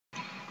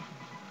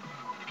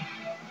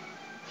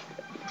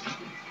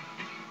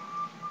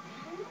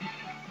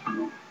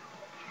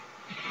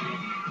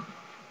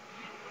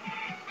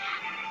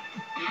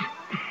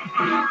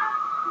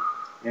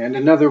And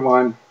another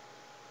one.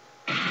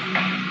 Is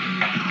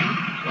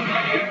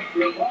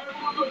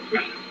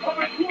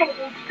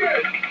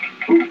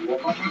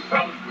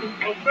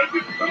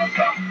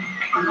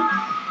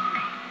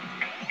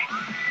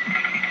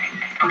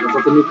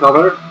that the new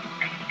color?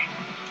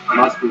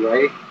 Must be,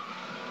 right?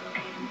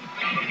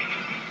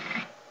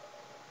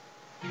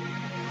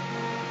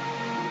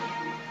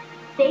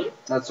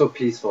 That's so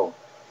peaceful.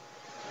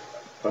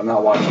 But I'm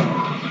not watching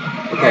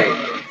it. Okay.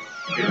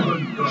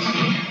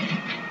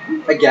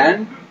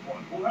 Again?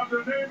 Will have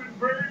their name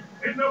engraved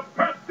in the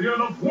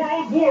pantheon of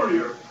world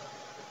warriors.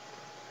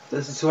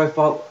 This is who I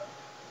fought.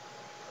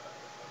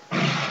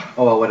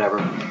 Oh well, whatever.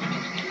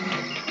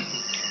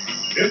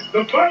 It's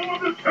the battle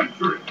of the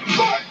century.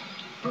 Fight!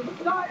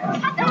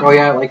 Oh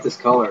yeah, I like this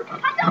color.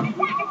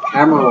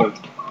 Emerald.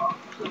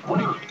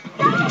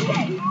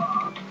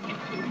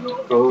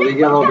 Go the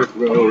yellow brick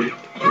road.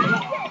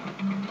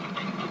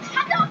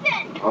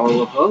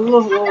 Oh,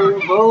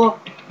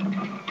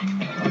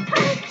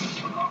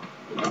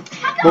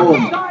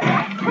 boom.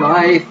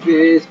 Life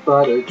is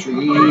but a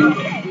dream,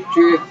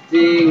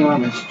 drifting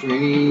on a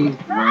stream,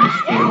 on a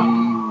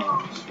stream,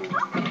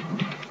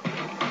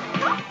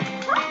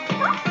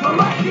 on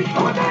a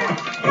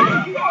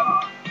stream.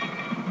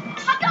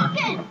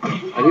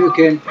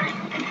 Hadouken!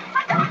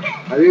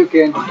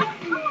 Hadouken!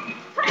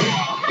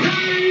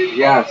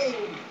 Yes!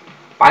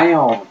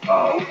 Bam!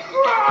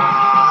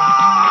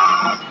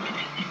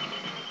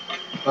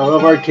 I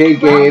love arcade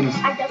games.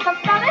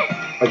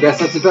 I guess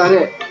that's about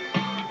it.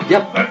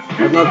 Yep,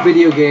 I love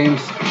video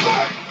games.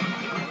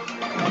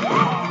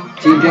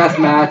 Team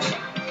Deathmatch.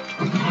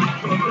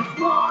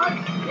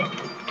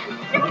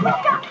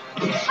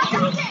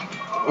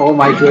 Oh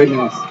my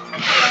goodness.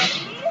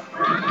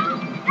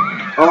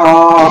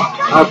 Oh,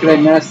 how could I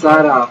mess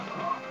that up?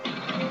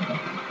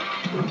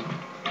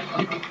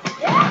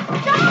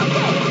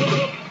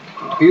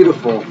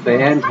 Beautiful,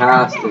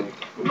 fantastic.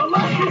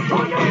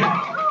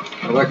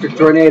 Electric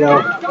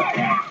tornado.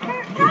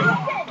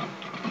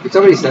 Did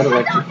somebody said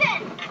electric?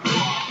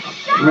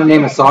 I'm gonna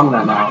name a song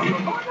that now.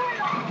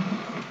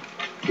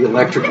 The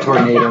Electric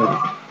Tornado.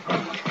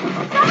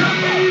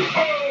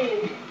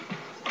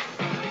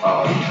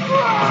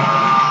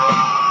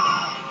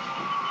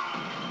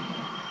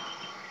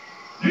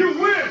 You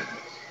win!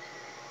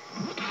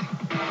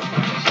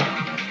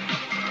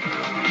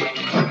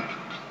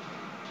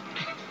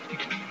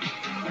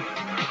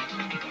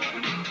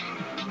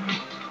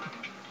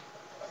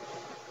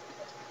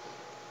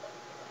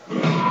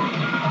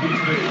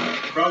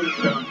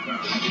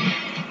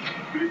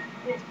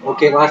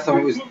 Okay, last time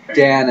it was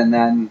Dan and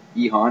then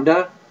E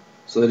Honda,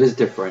 so it is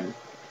different,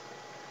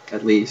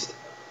 at least.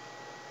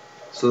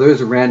 So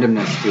there's a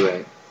randomness to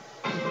it.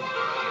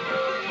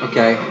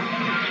 Okay.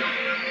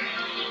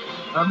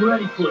 I'm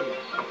ready for you.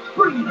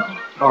 Bring it on.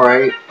 All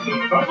right.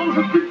 Battles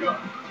have begun.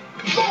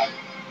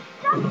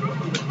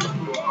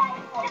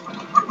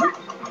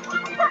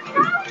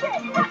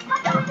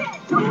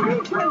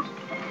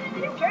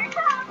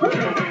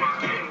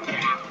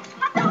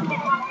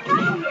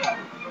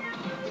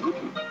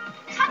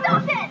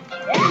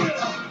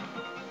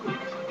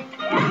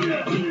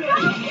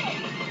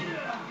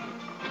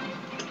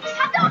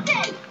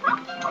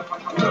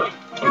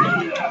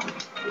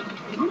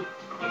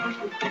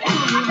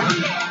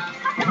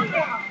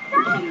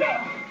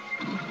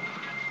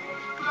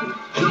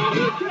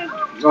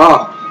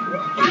 Oh.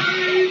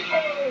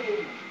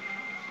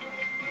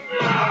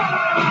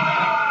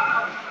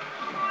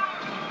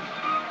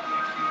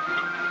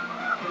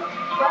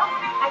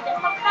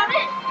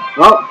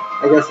 Well,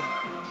 I guess.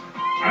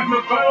 And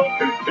the battle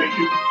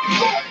continues.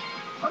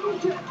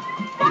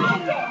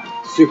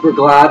 Super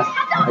glad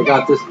I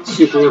got this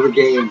super over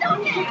game.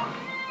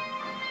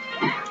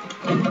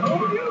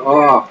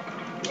 Oh.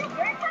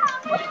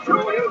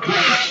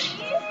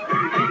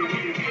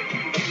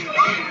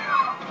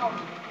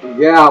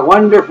 Yeah,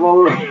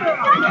 wonderful.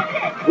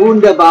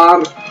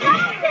 Wunderbar.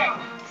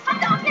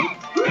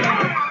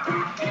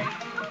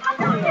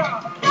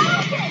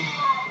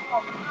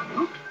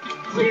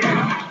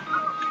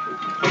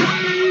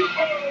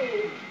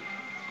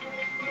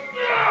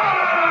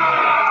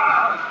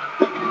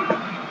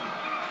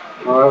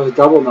 Oh, that was a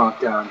double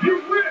knockdown.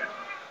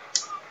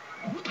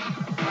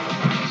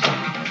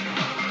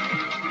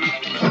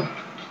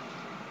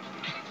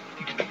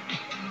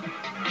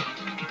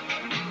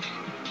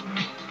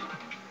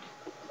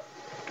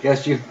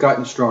 Yes, you've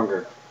gotten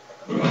stronger.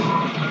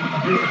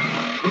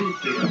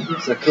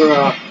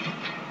 Sakura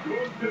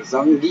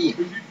Zangief.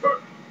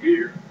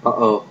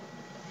 Uh-oh.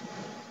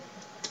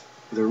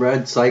 The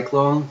red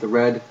cyclone, the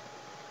red...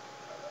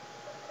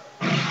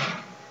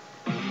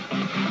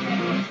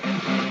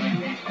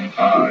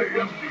 I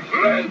am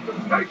the red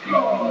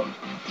cyclone.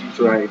 That's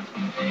right.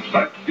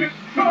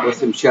 With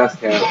some chest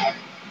hair.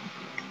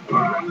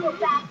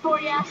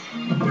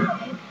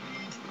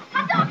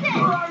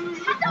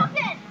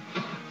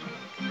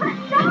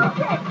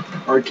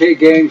 Arcade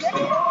games,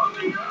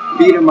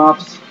 beat 'em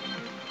ups.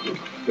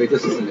 Wait,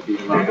 this isn't a beat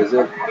 'em up, is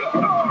it?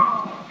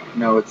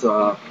 No, it's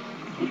a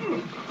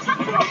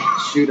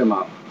shoot 'em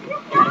up.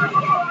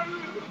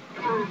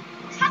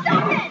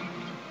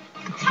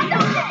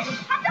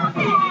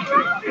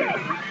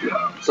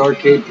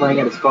 arcade playing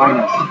at its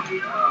finest.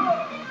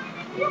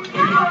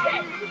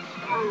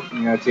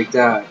 You gotta take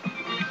that.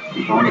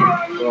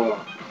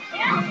 Oh.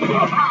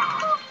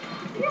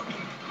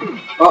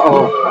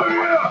 Uh-oh.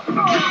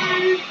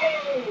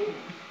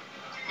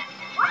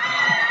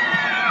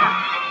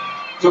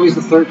 It's always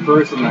the third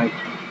person, like,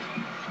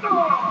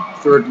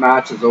 third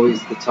match is always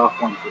the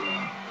tough one for me.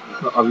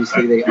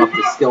 Obviously, they up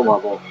the skill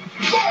level.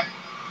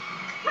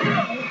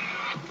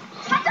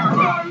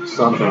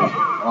 Something.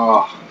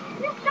 Oh.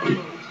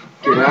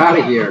 Get out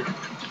of here.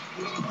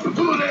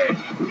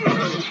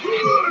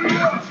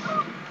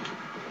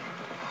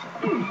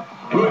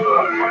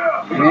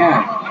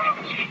 Man.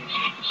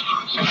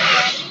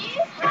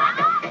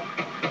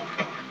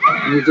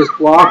 Can you just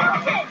block?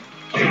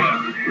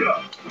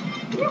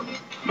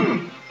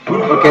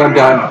 Okay, I'm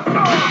done.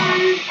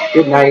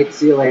 Good night.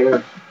 See you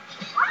later.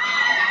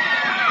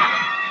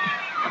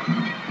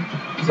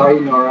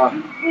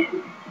 Sayonara.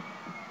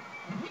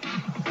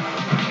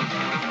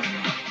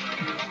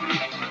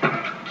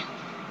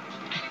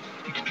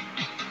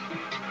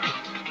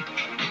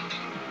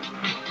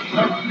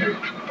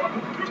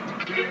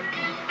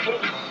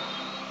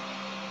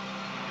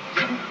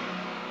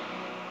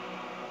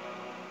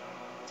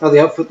 Oh, the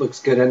outfit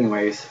looks good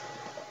anyways.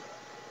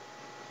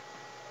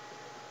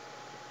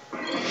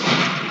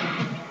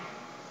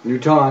 New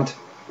taunt.